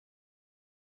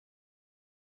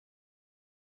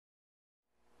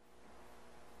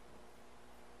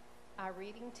Our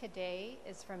reading today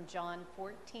is from John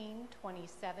 14,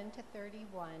 27 to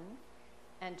 31,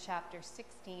 and chapter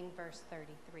 16, verse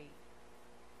 33.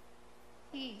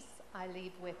 Peace I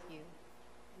leave with you.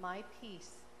 My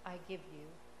peace I give you.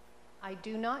 I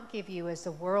do not give you as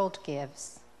the world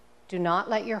gives. Do not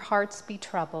let your hearts be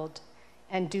troubled,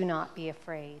 and do not be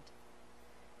afraid.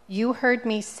 You heard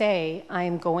me say, I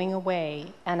am going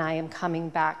away, and I am coming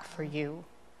back for you.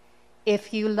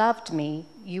 If you loved me,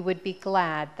 you would be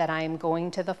glad that I am going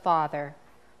to the Father,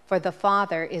 for the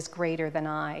Father is greater than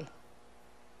I.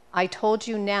 I told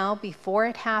you now before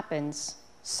it happens,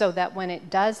 so that when it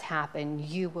does happen,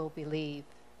 you will believe.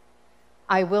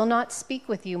 I will not speak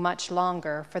with you much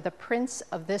longer, for the prince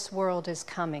of this world is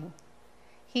coming.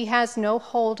 He has no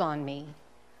hold on me,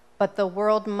 but the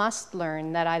world must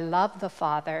learn that I love the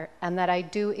Father and that I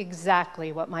do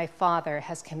exactly what my Father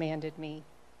has commanded me.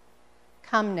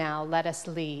 Come now, let us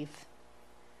leave.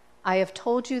 I have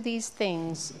told you these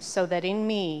things so that in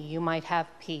me you might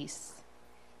have peace.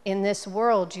 In this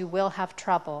world you will have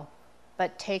trouble,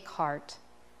 but take heart.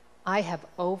 I have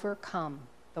overcome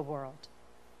the world.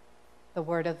 The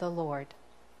word of the Lord.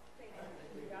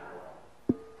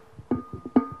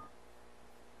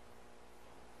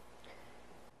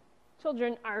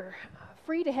 Children are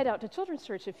free to head out to Children's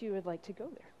Church if you would like to go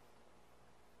there.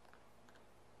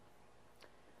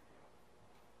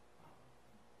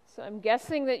 So I'm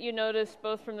guessing that you noticed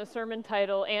both from the sermon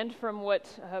title and from what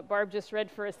Barb just read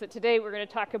for us that today we're going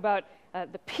to talk about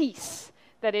the peace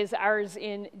that is ours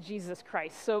in Jesus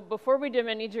Christ. So before we do,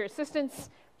 I need your assistance.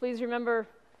 Please remember,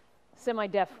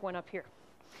 semi-deaf went up here.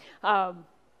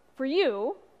 For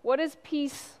you, what does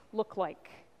peace look like?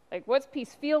 Like, what's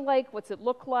peace feel like? What's it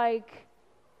look like?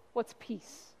 What's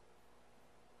peace?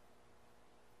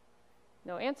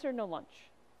 No answer, no lunch.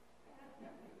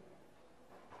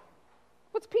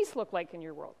 What's peace look like in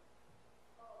your world?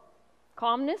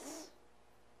 Calmness?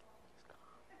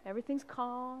 Everything's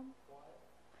calm.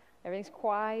 Everything's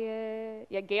quiet.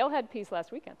 Yeah, Gail had peace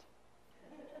last weekend.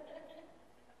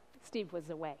 Steve was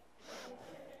away.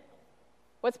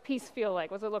 What's peace feel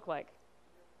like? What's it look like?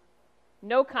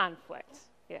 No conflict.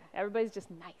 Yeah, everybody's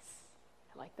just nice.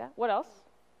 I like that. What else?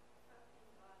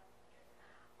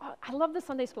 Oh, I love the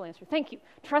Sunday school answer. Thank you.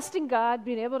 Trusting God,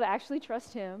 being able to actually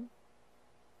trust Him.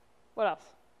 What else?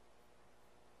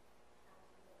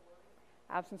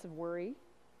 Absence of worry.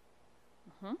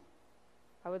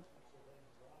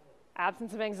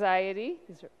 Absence of anxiety.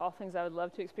 These are all things I would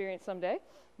love to experience someday.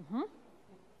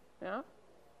 Yeah.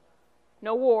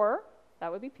 No war. That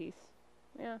would be peace.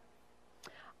 Yeah.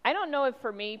 I don't know if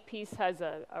for me peace has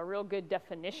a real good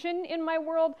definition in my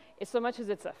world, as so much as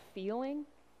it's a feeling.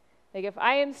 Like if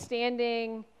I am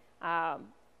standing, I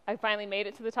finally made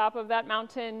it to the top of that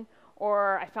mountain,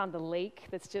 or I found the lake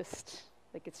that's just,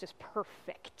 like it's just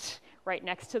perfect right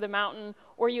next to the mountain,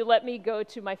 or you let me go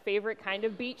to my favorite kind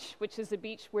of beach, which is a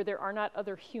beach where there are not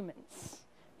other humans,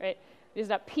 right? It is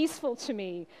not peaceful to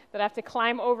me that I have to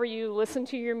climb over you, listen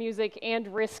to your music, and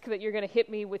risk that you're going to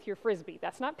hit me with your Frisbee.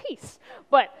 That's not peace.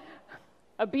 But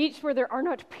a beach where there are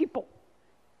not people.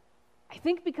 I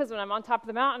think because when I'm on top of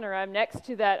the mountain or I'm next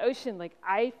to that ocean, like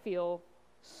I feel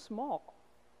small.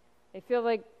 I feel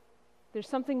like there's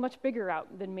something much bigger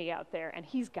than me out there, and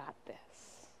He's got this.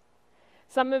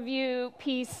 Some of you,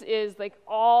 peace is like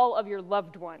all of your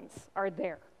loved ones are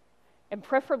there, and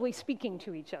preferably speaking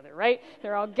to each other, right?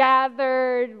 They're all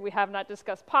gathered. We have not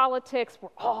discussed politics.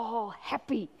 We're all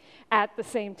happy at the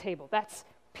same table. That's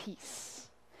peace.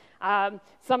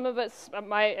 Some of us,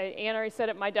 Anne already said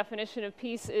it, my definition of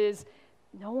peace is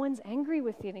no one's angry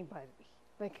with anybody.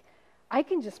 Like, I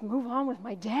can just move on with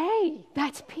my day.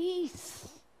 That's peace.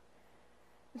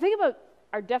 The thing about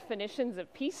our definitions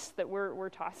of peace that we're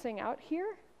tossing out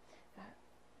here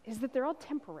is that they're all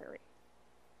temporary,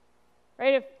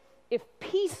 right? If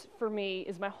peace for me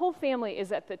is my whole family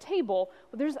is at the table,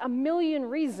 well, there's a million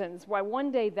reasons why one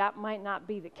day that might not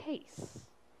be the case,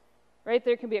 right?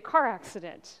 There can be a car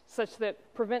accident such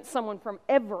that prevents someone from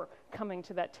ever coming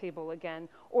to that table again.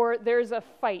 Or there's a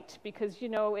fight because,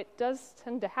 it does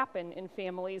tend to happen in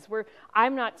families where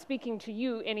I'm not speaking to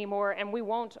you anymore and we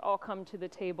won't all come to the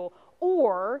table.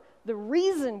 Or the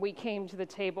reason we came to the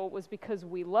table was because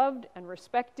we loved and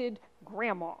respected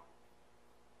Grandma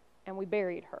and we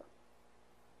buried her.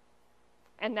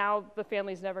 And now the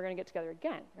family's never going to get together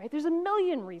again, right? There's a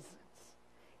million reasons.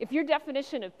 If your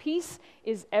definition of peace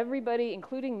is everybody,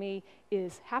 including me,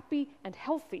 is happy and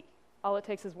healthy, all it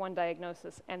takes is one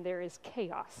diagnosis, and there is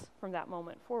chaos from that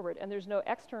moment forward, and there's no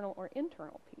external or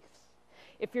internal peace.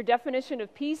 If your definition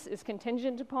of peace is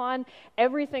contingent upon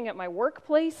everything at my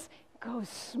workplace goes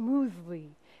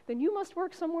smoothly, then you must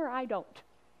work somewhere I don't.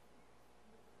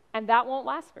 and that won't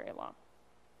last very long.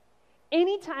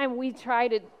 Anytime we try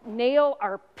to nail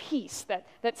our peace,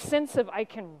 that sense of I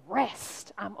can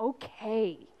rest, I'm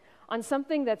okay, on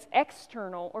something that's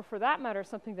external, or for that matter,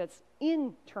 something that's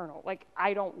internal, like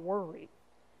I don't worry,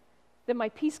 then my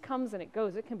peace comes and it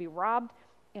goes. It can be robbed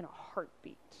in a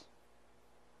heartbeat.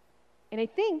 And I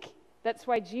think that's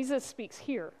why Jesus speaks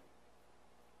here.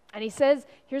 And he says,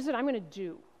 here's what I'm going to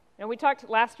do. And we talked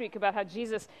last week about how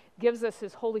Jesus gives us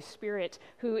his Holy Spirit,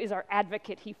 who is our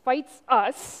advocate. He fights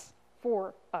us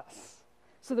for us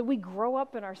so that we grow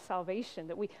up in our salvation,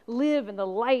 that we live in the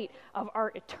light of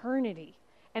our eternity.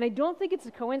 And I don't think it's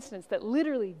a coincidence that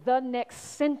literally the next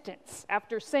sentence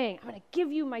after saying, I'm going to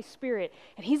give you my Spirit,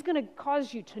 and he's going to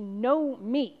cause you to know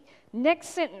me. Next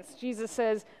sentence, Jesus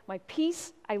says, my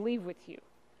peace I leave with you.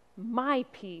 My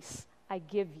peace I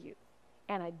give you.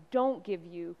 And I don't give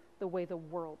you the way the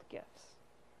world gives.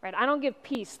 Right? I don't give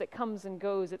peace that comes and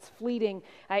goes. It's fleeting.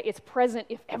 It's present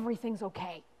if everything's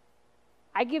okay.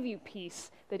 I give you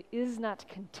peace that is not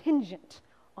contingent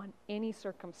on any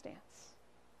circumstance.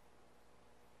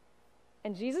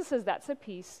 And Jesus says that's a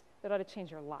peace that ought to change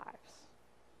your lives.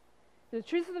 The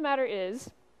truth of the matter is,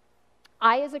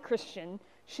 I as a Christian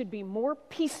should be more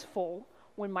peaceful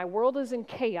when my world is in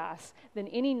chaos than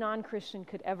any non-Christian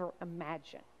could ever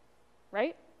imagine.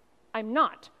 Right? I'm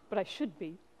not, but I should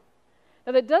be.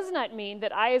 Now, that does not mean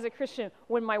that I, as a Christian,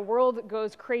 when my world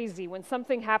goes crazy, when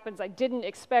something happens I didn't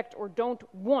expect or don't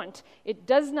want, it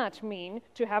does not mean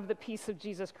to have the peace of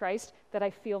Jesus Christ that I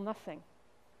feel nothing.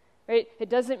 Right? It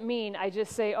doesn't mean I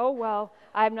just say, oh, well,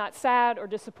 I'm not sad or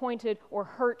disappointed or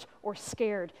hurt or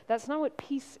scared. That's not what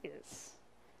peace is.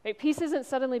 Right? Peace isn't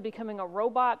suddenly becoming a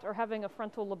robot or having a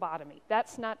frontal lobotomy.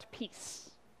 That's not peace.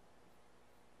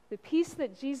 The peace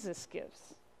that Jesus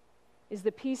gives is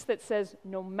the peace that says,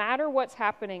 no matter what's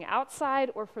happening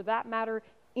outside or for that matter,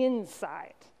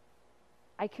 inside,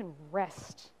 I can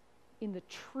rest in the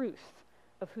truth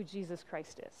of who Jesus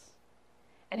Christ is.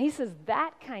 And he says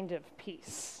that kind of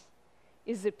peace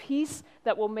is a peace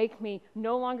that will make me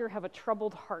no longer have a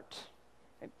troubled heart,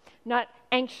 right? Not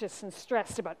anxious and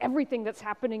stressed about everything that's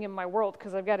happening in my world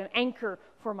because I've got an anchor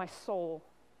for my soul.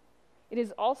 It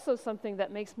is also something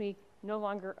that makes me no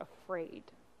longer afraid.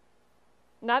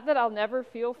 Not that I'll never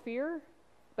feel fear,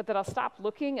 but that I'll stop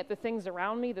looking at the things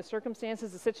around me, the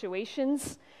circumstances, the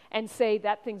situations, and say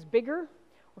that thing's bigger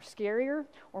or scarier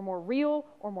or more real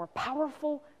or more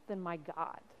powerful than my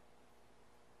God.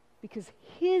 Because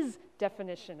his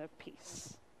definition of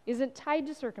peace isn't tied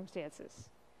to circumstances.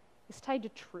 It's tied to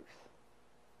truth.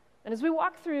 And as we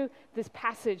walk through this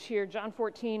passage here, John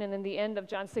 14 and then the end of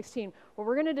John 16, what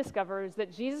we're going to discover is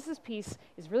that Jesus' peace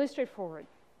is really straightforward.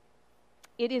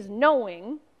 It is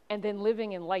knowing and then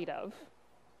living in light of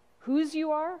whose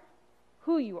you are,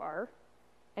 who you are,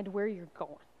 and where you're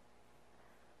going.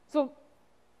 So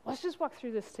let's just walk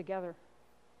through this together.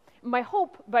 My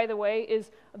hope, by the way,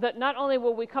 is that not only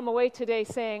will we come away today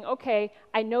saying, okay,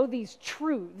 I know these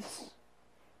truths,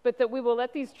 but that we will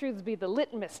let these truths be the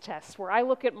litmus test where I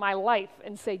look at my life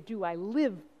and say, do I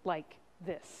live like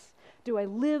this? Do I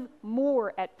live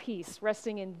more at peace,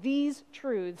 resting in these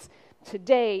truths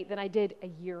today than I did a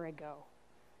year ago,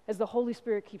 as the Holy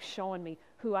Spirit keeps showing me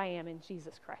who I am in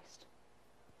Jesus Christ?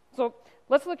 So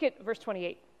let's look at verse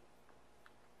 28.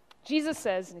 Jesus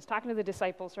says, and he's talking to the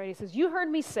disciples, right? He says, you heard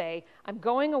me say, I'm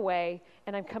going away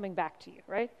and I'm coming back to you,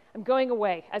 right? I'm going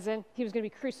away, as in he was going to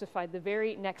be crucified the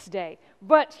very next day.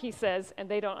 But, he says, and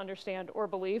they don't understand or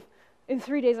believe, in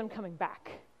 3 days I'm coming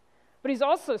back. But he's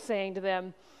also saying to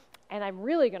them, and I'm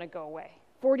really going to go away.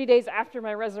 40 days after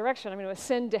my resurrection, I'm going to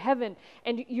ascend to heaven,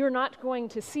 and you're not going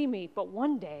to see me, but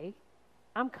one day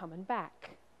I'm coming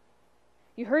back.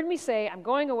 You heard me say, I'm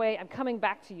going away, I'm coming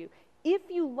back to you. If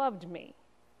you loved me,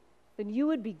 then you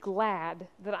would be glad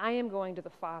that I am going to the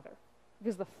Father,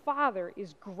 because the Father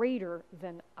is greater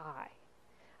than I.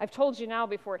 I've told you now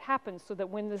before it happens, so that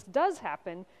when this does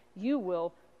happen, you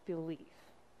will believe.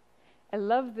 I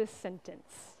love this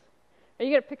sentence. Now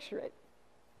you got to picture it.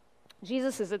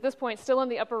 Jesus is at this point still in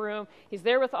the upper room. He's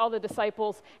there with all the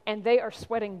disciples, and they are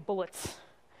sweating bullets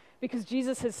because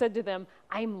Jesus has said to them,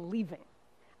 I'm leaving.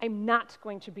 I'm not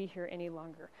going to be here any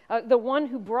longer. The one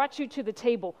who brought you to the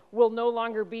table will no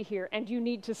longer be here, and you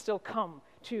need to still come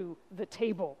to the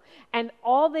table. And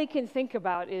all they can think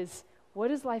about is,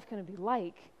 what is life going to be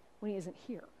like when he isn't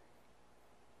here?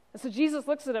 And so Jesus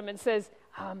looks at them and says,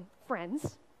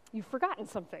 friends, you've forgotten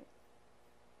something.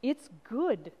 It's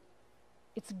good.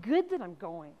 It's good that I'm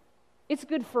going. It's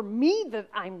good for me that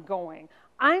I'm going.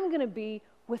 I'm going to be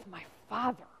with my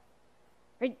Father.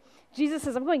 Right? Jesus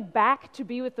says, I'm going back to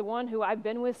be with the one who I've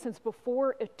been with since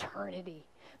before eternity.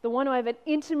 the one who I have an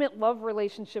intimate love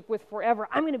relationship with forever.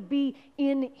 I'm going to be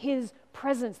in his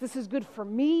presence. This is good for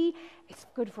me. It's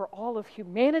good for all of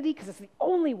humanity because it's the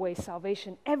only way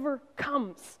salvation ever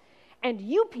comes. And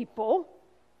you people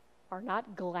are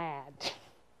not glad.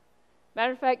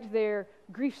 Matter of fact, they're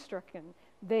grief-stricken.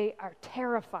 They are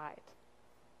terrified.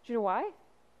 Do you know why?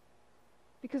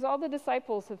 Because all the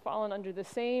disciples have fallen under the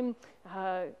same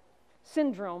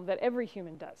syndrome that every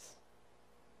human does.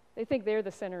 They think they're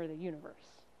the center of the universe.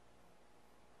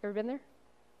 Ever been there?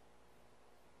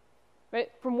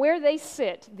 Right? From where they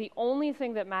sit, the only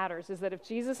thing that matters is that if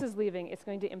Jesus is leaving, it's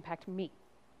going to impact me.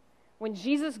 When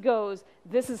Jesus goes,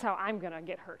 this is how I'm going to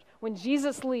get hurt. When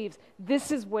Jesus leaves,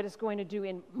 this is what it's going to do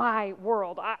in my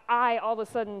world. I all of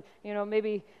a sudden,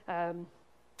 maybe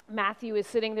Matthew is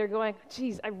sitting there going,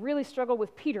 geez, I really struggle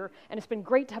with Peter, and it's been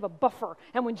great to have a buffer.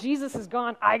 And when Jesus is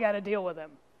gone, I got to deal with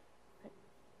him.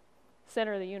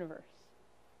 Center of the universe.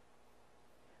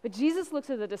 But Jesus looks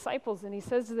at the disciples and he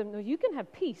says to them, no, you can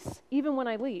have peace even when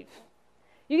I leave.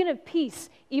 You can have peace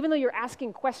even though you're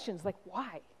asking questions like,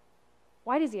 why?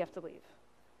 Why does he have to leave?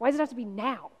 Why does it have to be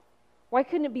now? Why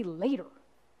couldn't it be later?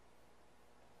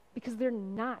 Because they're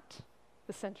not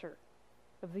the center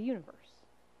of the universe.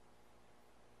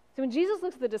 So when Jesus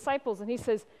looks at the disciples and he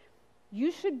says, you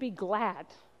should be glad.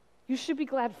 You should be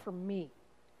glad for me.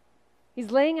 He's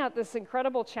laying out this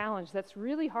incredible challenge that's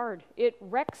really hard. It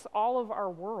wrecks all of our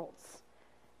worlds.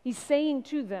 He's saying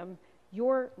to them,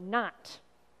 you're not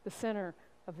the center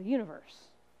of the universe.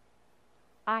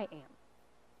 I am.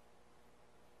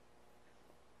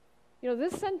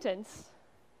 This sentence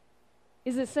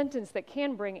is a sentence that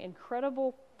can bring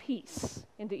incredible peace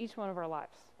into each one of our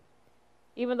lives.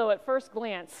 Even though at first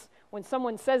glance, when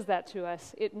someone says that to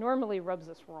us, it normally rubs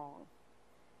us wrong.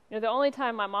 The only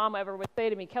time my mom ever would say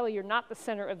to me, Kelly, you're not the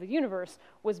center of the universe,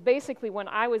 was basically when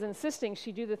I was insisting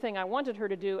she do the thing I wanted her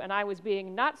to do, and I was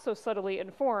being not so subtly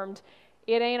informed,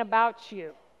 it ain't about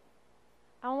you.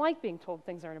 I don't like being told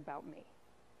things aren't about me.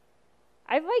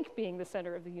 I like being the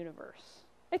center of the universe.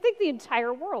 I think the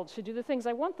entire world should do the things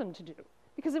I want them to do,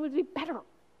 because it would be better.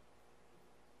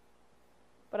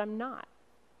 But I'm not.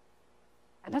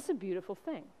 And that's a beautiful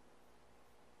thing.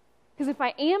 Because if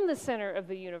I am the center of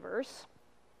the universe,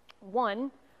 one,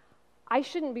 I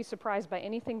shouldn't be surprised by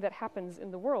anything that happens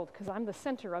in the world because I'm the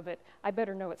center of it. I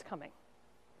better know it's coming.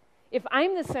 If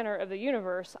I'm the center of the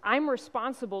universe, I'm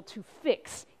responsible to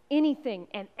fix anything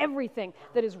and everything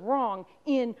that is wrong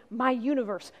in my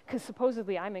universe because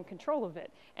supposedly I'm in control of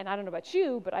it. And I don't know about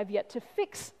you, but I've yet to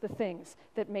fix the things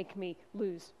that make me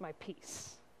lose my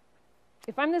peace.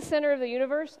 If I'm the center of the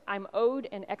universe, I'm owed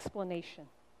an explanation.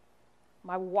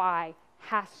 My why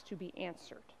has to be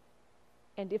answered.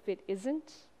 And if it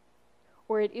isn't,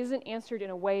 or it isn't answered in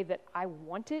a way that I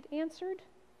want it answered,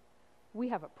 we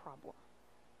have a problem.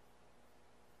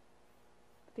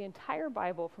 The entire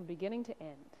Bible, from beginning to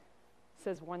end,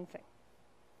 says one thing.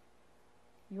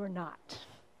 You're not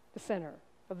the center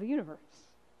of the universe.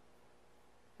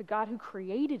 The God who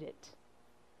created it,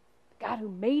 the God who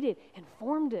made it and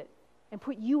formed it and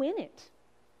put you in it,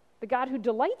 the God who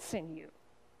delights in you,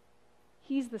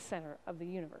 he's the center of the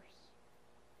universe.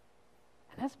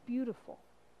 And that's beautiful.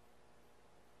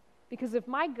 Because if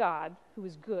my God, who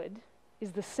is good,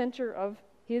 is the center of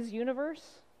his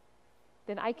universe,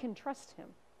 then I can trust him.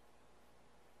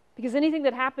 Because anything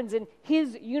that happens in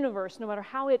his universe, no matter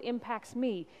how it impacts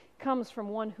me, comes from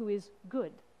one who is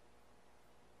good,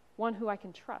 one who I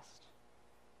can trust,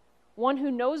 one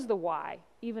who knows the why,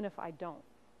 even if I don't,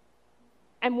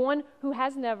 and one who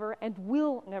has never and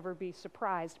will never be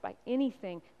surprised by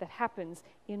anything that happens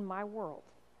in my world.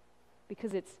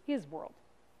 Because it's his world.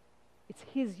 It's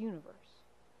his universe.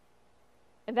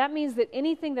 And that means that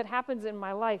anything that happens in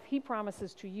my life, he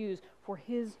promises to use for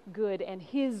his good and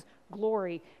his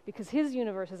glory, because his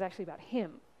universe is actually about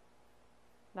him,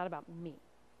 not about me.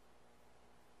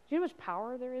 Do you know how much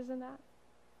power there is in that?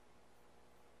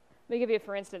 Let me give you,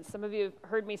 for instance, some of you have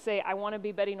heard me say, I want to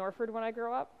be Betty Norford when I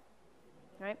grow up.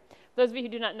 Right? Those of you who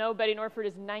do not know, Betty Norford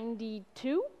is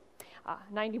 92,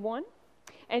 91,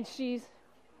 and she's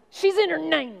in her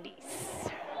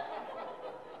 90s.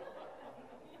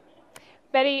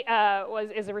 Betty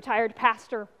is a retired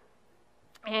pastor,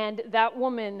 and that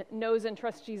woman knows and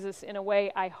trusts Jesus in a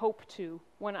way I hope to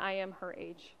when I am her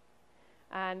age.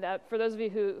 And for those of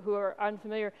you who are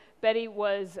unfamiliar, Betty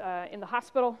was in the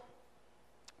hospital,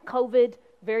 COVID,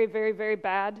 very, very, very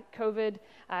bad COVID,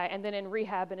 and then in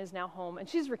rehab and is now home, and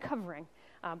she's recovering.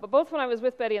 But both when I was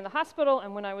with Betty in the hospital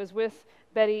and when I was with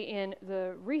Betty in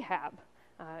the rehab,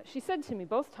 she said to me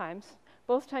both times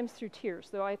through tears,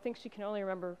 though I think she can only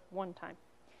remember one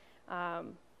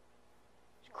time,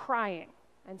 crying,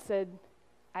 and said,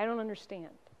 I don't understand.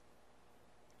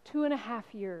 2.5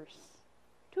 years.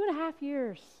 2.5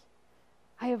 years.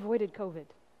 I avoided COVID.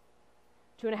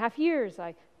 2.5 years,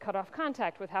 I cut off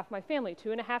contact with half my family.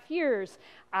 2.5 years,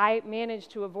 I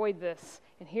managed to avoid this.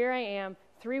 And here I am,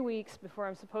 3 weeks before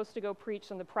I'm supposed to go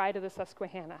preach on the pride of the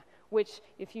Susquehanna, which,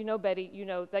 if you know Betty, you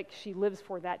know like she lives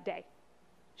for that day.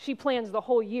 She plans the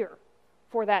whole year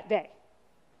for that day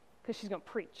because she's going to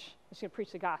preach. She's going to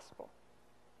preach the gospel.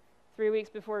 3 weeks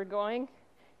before going,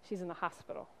 she's in the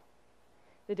hospital.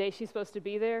 The day she's supposed to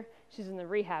be there, she's in the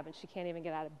rehab and she can't even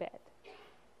get out of bed.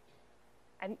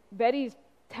 And Betty's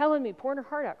telling me, pouring her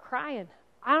heart out, crying,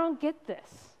 I don't get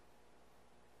this.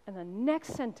 And the next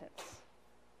sentence,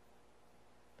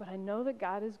 but I know that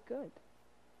God is good.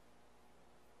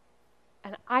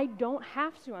 And I don't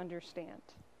have to understand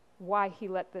why he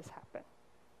let this happen.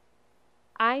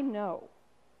 I know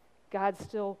God's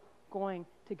still going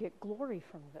to get glory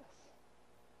from this.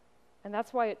 And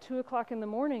that's why at 2 o'clock in the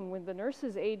morning, when the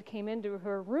nurse's aide came into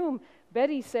her room,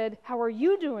 Betty said, how are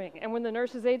you doing? And when the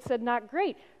nurse's aide said, not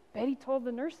great, Betty told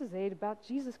the nurse's aide about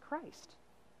Jesus Christ.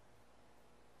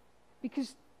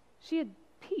 Because she had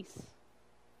peace.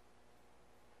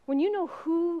 When you know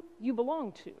who you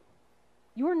belong to,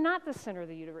 you're not the center of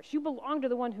the universe. You belong to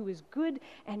the one who is good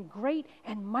and great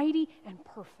and mighty and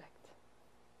perfect.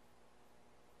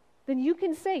 Then you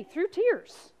can say through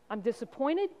tears, I'm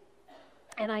disappointed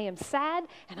and I am sad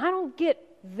and I don't get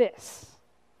this.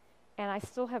 And I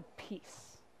still have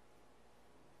peace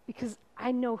because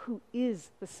I know who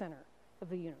is the center of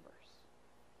the universe.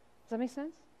 Does that make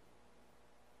sense?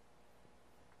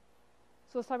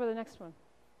 So let's talk about the next one.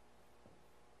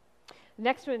 The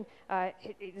next one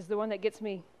is the one that gets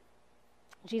me.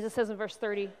 Jesus says in verse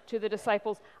 30 to the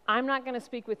disciples, I'm not going to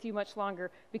speak with you much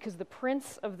longer because the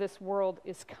prince of this world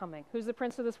is coming. Who's the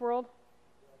prince of this world?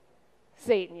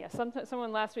 Satan, yes.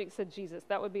 Someone last week said Jesus.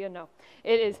 That would be a no.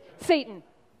 It is Satan,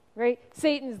 right?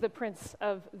 Satan's the prince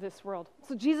of this world.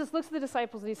 So Jesus looks at the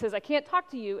disciples and he says, I can't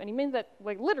talk to you. And he means that,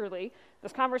 like literally,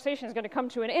 this conversation is going to come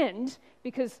to an end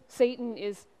because Satan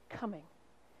is coming.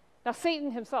 Now,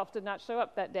 Satan himself did not show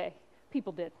up that day.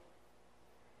 People did.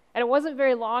 And it wasn't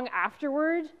very long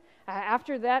afterward,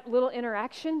 after that little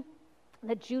interaction,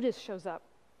 that Judas shows up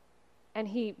and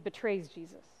he betrays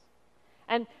Jesus.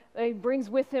 And he brings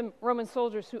with him Roman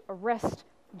soldiers who arrest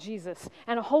Jesus.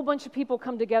 And a whole bunch of people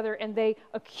come together and they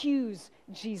accuse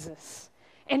Jesus.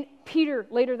 And Peter,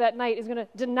 later that night, is going to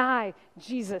deny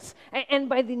Jesus. And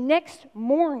by the next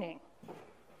morning,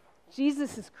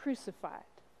 Jesus is crucified,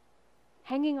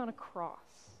 hanging on a cross.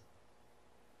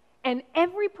 And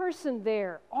every person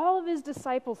there, all of his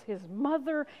disciples, his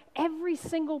mother, every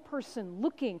single person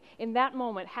looking in that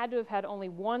moment had to have had only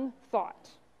one thought.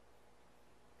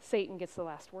 Satan gets the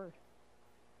last word.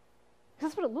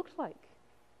 That's what it looked like.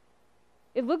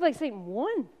 It looked like Satan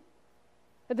won.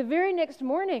 But the very next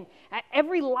morning,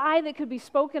 every lie that could be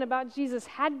spoken about Jesus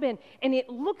had been, and it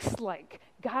looks like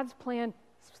God's plan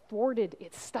thwarted,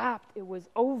 it stopped, it was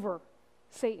over.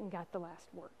 Satan got the last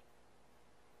word.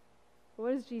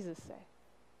 What does Jesus say?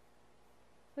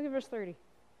 Look at verse 30.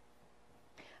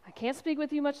 I can't speak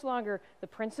with you much longer. The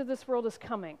prince of this world is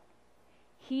coming.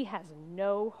 He has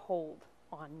no hold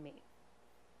on me.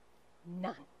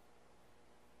 None.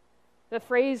 The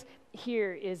phrase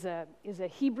here is a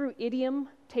Hebrew idiom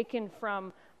taken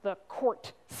from the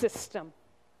court system.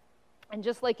 And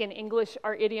just like in English,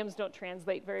 our idioms don't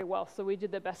translate very well, so we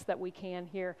did the best that we can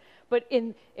here. But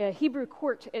in Hebrew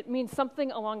court, it means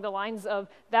something along the lines of,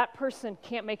 that person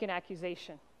can't make an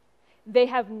accusation. They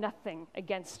have nothing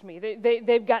against me.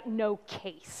 They've got no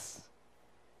case.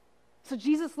 So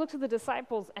Jesus looks at the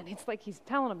disciples, and it's like he's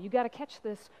telling them, you got to catch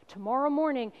this. Tomorrow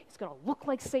morning, it's going to look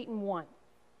like Satan won.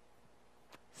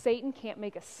 Satan can't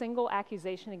make a single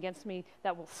accusation against me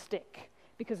that will stick.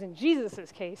 Because in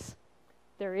Jesus' case,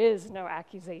 there is no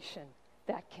accusation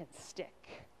that can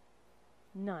stick.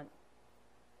 None.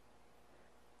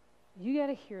 You got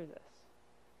to hear this.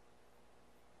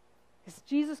 Because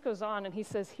Jesus goes on and he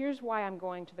says, here's why I'm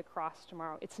going to the cross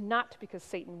tomorrow. It's not because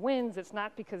Satan wins. It's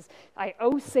not because I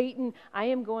owe Satan. I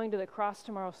am going to the cross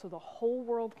tomorrow so the whole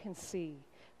world can see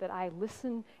that I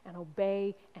listen and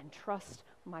obey and trust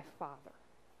my Father.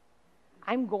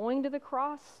 I'm going to the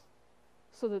cross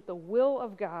so that the will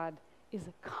of God is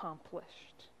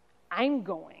accomplished. I'm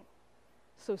going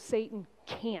so Satan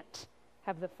can't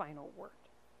have the final word.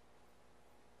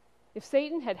 If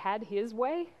Satan had had his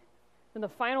way, then the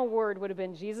final word would have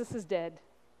been Jesus is dead.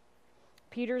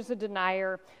 Peter's a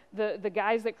denier. The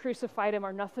guys that crucified him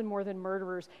are nothing more than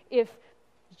murderers. If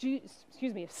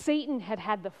Satan had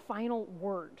had the final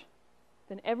word,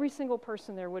 then every single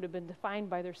person there would have been defined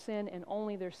by their sin and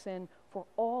only their sin for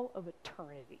all of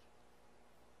eternity.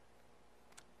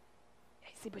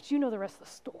 See, but you know the rest of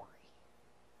the story.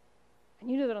 And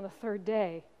you know that on the third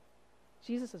day,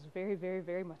 Jesus is very, very,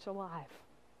 very much alive.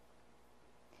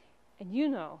 And you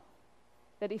know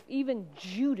that if even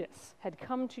Judas had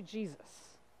come to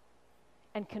Jesus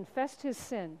and confessed his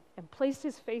sin and placed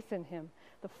his faith in him,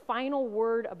 the final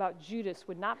word about Judas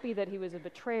would not be that he was a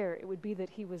betrayer, it would be that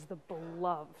he was the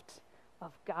beloved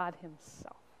of God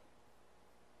himself.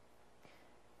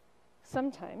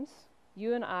 Sometimes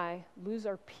you and I lose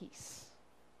our peace.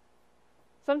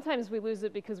 Sometimes we lose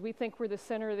it because we think we're the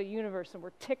center of the universe and we're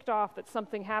ticked off that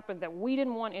something happened that we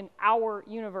didn't want in our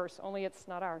universe, only it's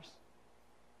not ours.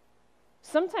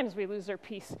 Sometimes we lose our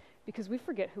peace because we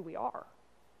forget who we are.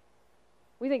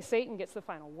 We think Satan gets the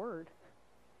final word,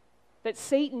 that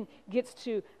Satan gets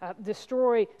to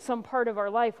destroy some part of our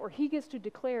life, or he gets to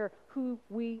declare who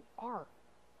we are.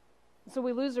 And so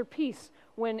we lose our peace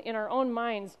when in our own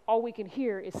minds all we can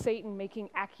hear is Satan making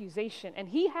accusation, and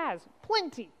he has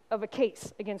plenty of a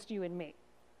case against you and me.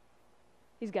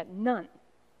 He's got none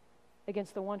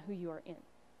against the one who you are in.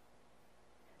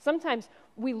 Sometimes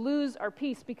we lose our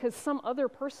peace because some other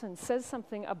person says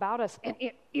something about us and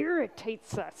it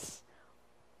irritates us,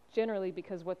 generally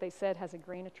because what they said has a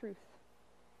grain of truth.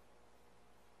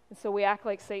 And so we act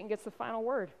like Satan gets the final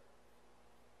word.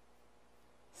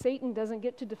 Satan doesn't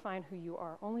get to define who you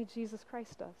are. Only Jesus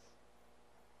Christ does.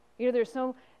 You know, there's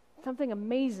something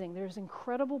amazing. There's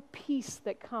incredible peace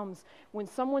that comes when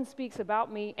someone speaks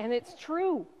about me, and it's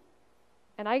true.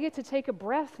 And I get to take a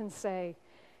breath and say,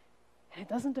 and it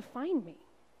doesn't define me,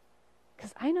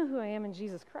 because I know who I am in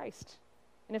Jesus Christ.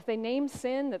 And if they name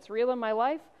sin that's real in my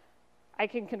life, I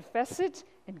can confess it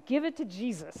and give it to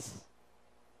Jesus,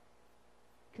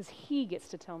 because he gets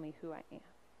to tell me who I am.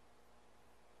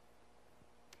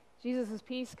 Jesus'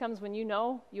 peace comes when you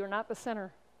know you're not the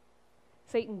center.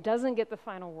 Satan doesn't get the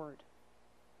final word.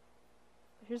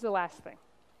 Here's the last thing.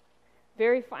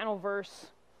 Very final verse,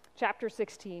 chapter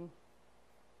 16.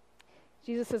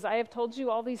 Jesus says, I have told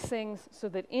you all these things so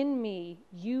that in me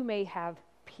you may have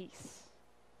peace.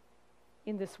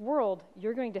 In this world,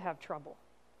 you're going to have trouble.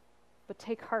 But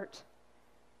take heart.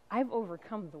 I've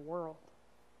overcome the world.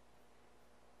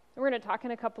 And we're going to talk in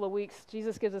a couple of weeks.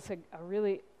 Jesus gives us a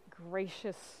really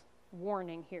gracious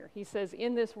warning here. He says,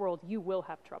 in this world, you will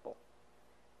have trouble.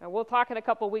 Now, we'll talk in a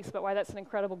couple of weeks about why that's an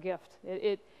incredible gift.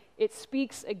 It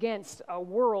speaks against a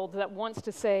world that wants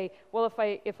to say, well,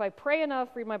 if I pray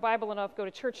enough, read my Bible enough, go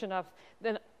to church enough,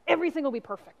 then everything will be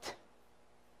perfect.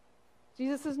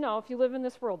 Jesus says, no, if you live in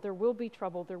this world, there will be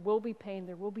trouble, there will be pain,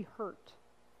 there will be hurt.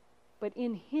 But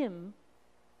in him,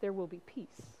 there will be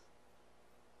peace.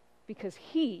 Because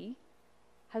he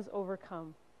has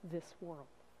overcome this world.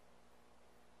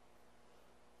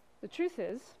 The truth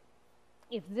is,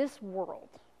 if this world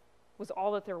was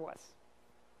all that there was,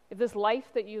 if this life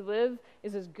that you live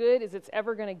is as good as it's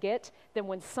ever going to get, then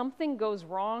when something goes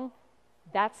wrong,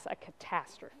 that's a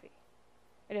catastrophe.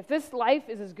 And if this life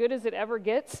is as good as it ever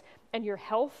gets and your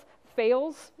health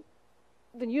fails,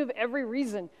 then you have every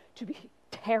reason to be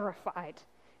terrified,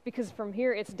 because from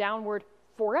here it's downward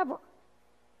forever.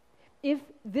 If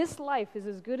this life is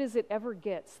as good as it ever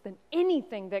gets, then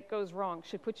anything that goes wrong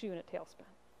should put you in a tailspin.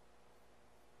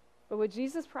 But what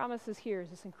Jesus promises here is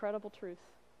this incredible truth.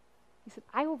 He said,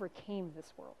 I overcame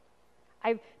this world.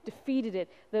 I've defeated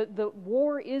it. The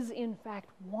war is in fact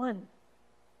won.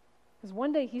 Because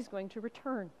one day he's going to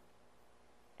return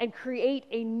and create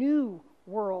a new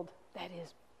world that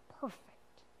is perfect.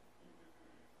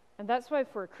 And that's why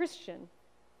for a Christian,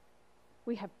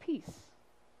 we have peace.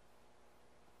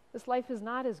 This life is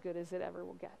not as good as it ever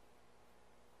will get.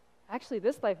 Actually,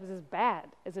 this life is as bad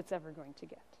as it's ever going to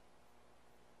get.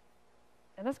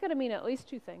 And that's going to mean at least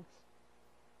two things.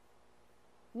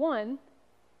 One,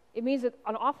 it means that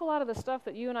an awful lot of the stuff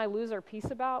that you and I lose our peace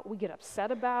about, we get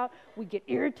upset about, we get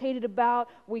irritated about,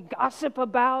 we gossip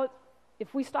about.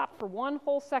 If we stopped for one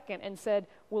whole second and said,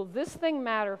 will this thing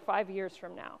matter 5 years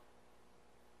from now?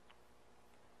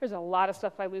 There's a lot of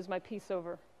stuff I lose my peace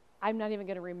over. I'm not even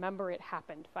going to remember it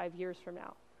happened 5 years from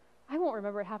now. I won't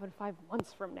remember it happened 5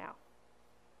 months from now.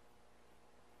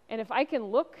 And if I can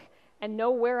look and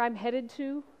know where I'm headed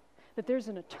to, that there's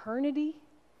an eternity,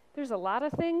 there's a lot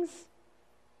of things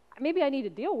maybe I need to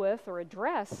deal with or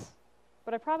address,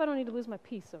 but I probably don't need to lose my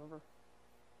peace over.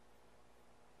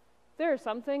 There are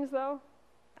some things, though,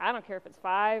 I don't care if it's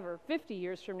 5 or 50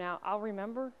 years from now, I'll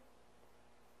remember,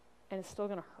 and it's still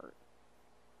going to hurt.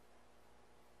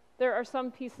 There are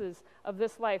some pieces of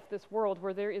this life, this world,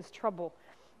 where there is trouble.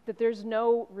 that there's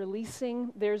no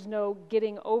releasing, there's no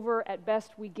getting over. At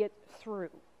best, we get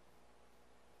through.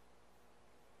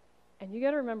 And you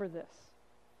got to remember this,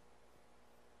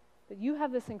 that you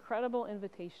have this incredible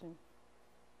invitation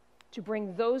to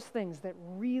bring those things that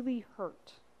really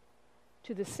hurt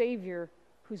to the Savior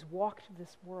who's walked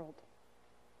this world,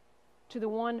 to the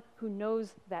one who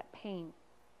knows that pain,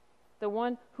 the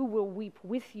one who will weep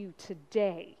with you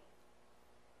today,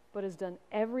 but has done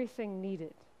everything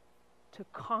needed to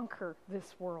conquer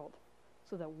this world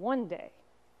so that one day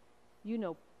you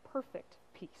know perfect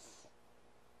peace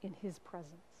in his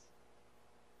presence.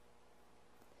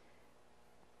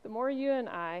 The more you and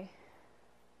I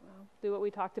do what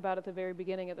we talked about at the very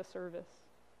beginning of the service,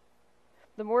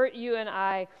 the more you and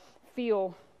I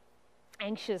feel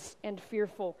anxious and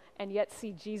fearful and yet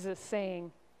see Jesus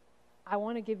saying, I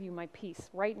want to give you my peace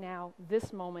right now,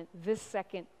 this moment, this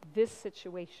second, this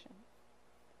situation.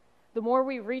 The more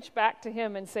we reach back to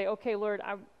him and say, okay, Lord,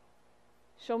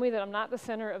 show me that I'm not the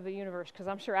center of the universe, because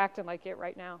I'm sure acting like it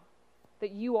right now,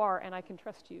 that you are and I can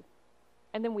trust you.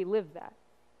 And then we live that.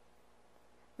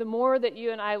 The more that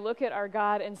you and I look at our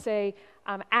God and say,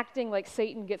 I'm acting like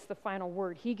Satan gets the final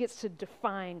word. He gets to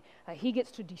define, he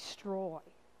gets to destroy.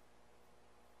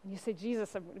 And you say,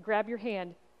 Jesus, I'm going to grab your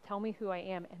hand, tell me who I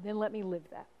am, and then let me live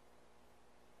that.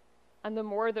 And the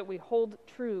more that we hold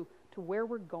true to where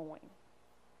we're going,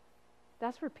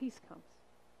 that's where peace comes.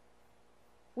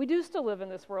 We do still live in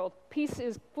this world. Peace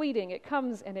is fleeting. It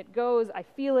comes and it goes. I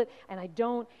feel it and I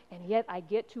don't, and yet I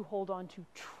get to hold on to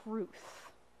truth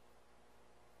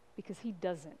because he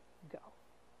doesn't go.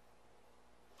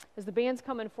 As the band's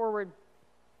coming forward,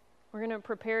 we're going to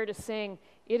prepare to sing,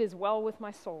 It Is Well With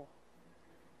My Soul.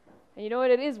 And you know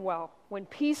what? It is well. When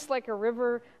peace like a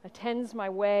river attends my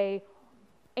way,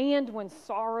 and when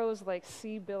sorrows like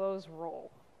sea billows roll.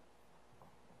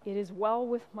 It is well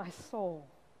with my soul,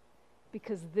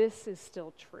 because this is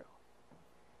still true.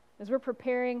 As we're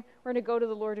preparing, we're going to go to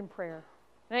the Lord in prayer.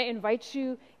 And I invite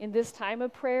you in this time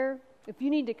of prayer, if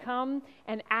you need to come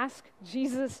and ask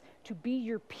Jesus to be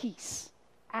your peace,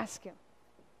 ask him.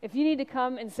 If you need to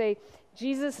come and say,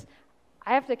 Jesus,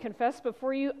 I have to confess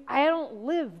before you, I don't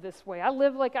live this way. I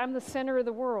live like I'm the center of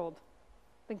the world.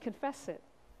 Then confess it,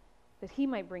 that he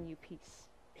might bring you peace.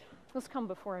 Let's come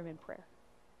before him in prayer.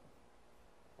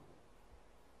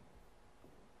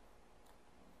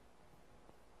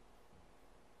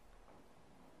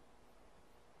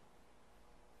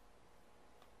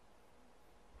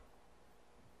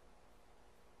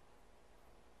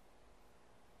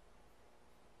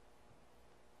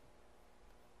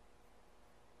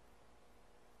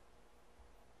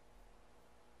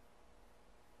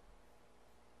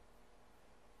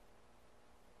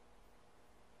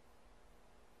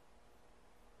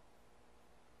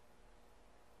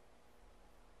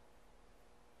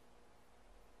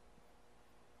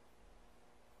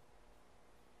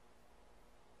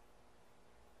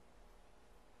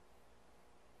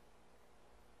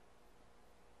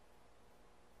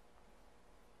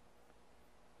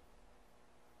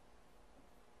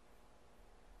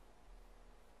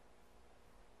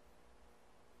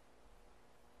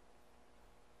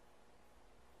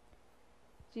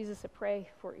 Jesus, I pray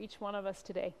for each one of us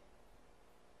today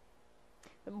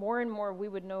that more and more we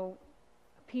would know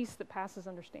a peace that passes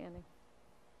understanding,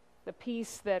 the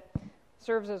peace that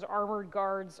serves as armored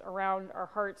guards around our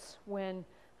hearts when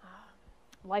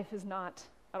life is not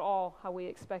at all how we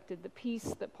expected, the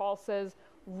peace that Paul says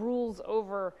rules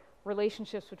over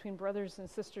relationships between brothers and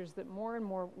sisters, that more and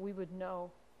more we would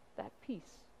know that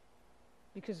peace.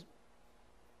 Because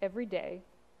every day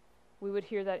we would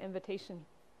hear that invitation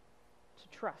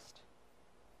to trust,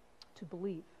 to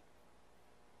believe.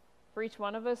 For each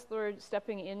one of us, Lord,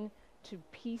 stepping into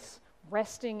peace,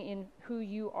 resting in who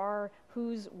you are,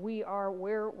 whose we are,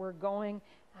 where we're going,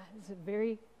 is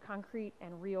very concrete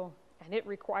and real, and it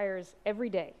requires every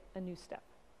day a new step.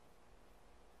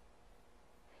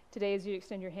 Today, as you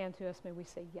extend your hand to us, may we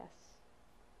say yes.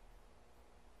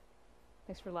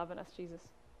 Thanks for loving us, Jesus.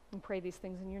 And pray these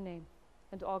things in your name.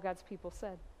 And to all God's people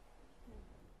said,